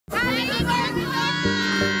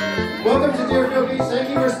Welcome to Deerfield Beach. Thank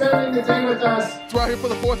you for spending the day with us. We're out here for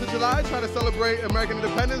the 4th of July, trying to celebrate American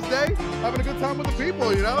Independence Day, having a good time with the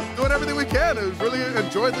people, you know, doing everything we can and really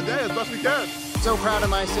enjoy the day as best we can. So proud of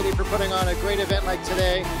my city for putting on a great event like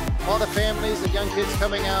today. All the families, the young kids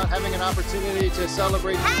coming out, having an opportunity to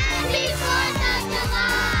celebrate. Happy 4th of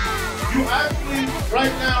July! You actually,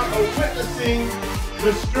 right now, are witnessing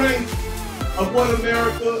the strength of what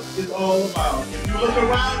America is all about. If you look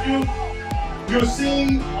around you, you're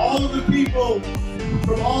seeing all of the people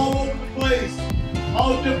from all over the place,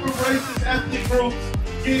 all different races, ethnic groups,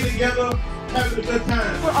 getting together, having a good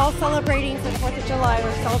time. We're all celebrating for the 4th of July.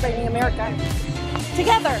 We're celebrating America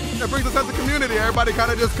together. It brings a sense of community. Everybody kind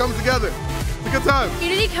of just comes together. It's a good time.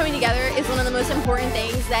 Community coming together is one of the most important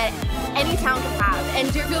things that any town can have,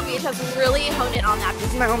 and Deerfield Beach has really honed in on that.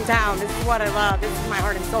 This is my hometown. This is what I love. This is my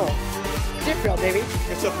heart and soul. Deerfield, baby.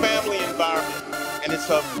 It's a family environment, and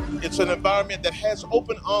it's an environment that has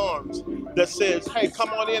open arms that says, hey, come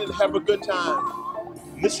on in and have a good time.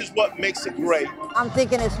 This is what makes it great. I'm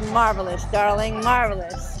thinking it's marvelous, darling,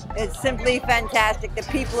 marvelous. It's simply fantastic. The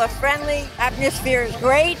people are friendly. Atmosphere is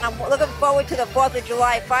great. I'm looking forward to the 4th of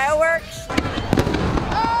July fireworks.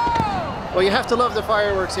 Well, you have to love the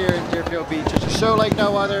fireworks here in Deerfield Beach. It's a show like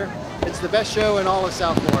no other. It's the best show in all of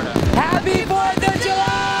South Florida. Happy 4th of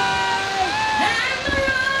July!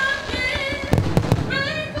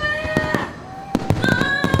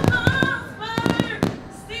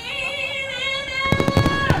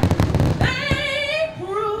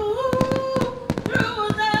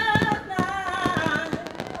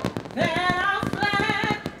 That our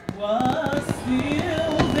flag was still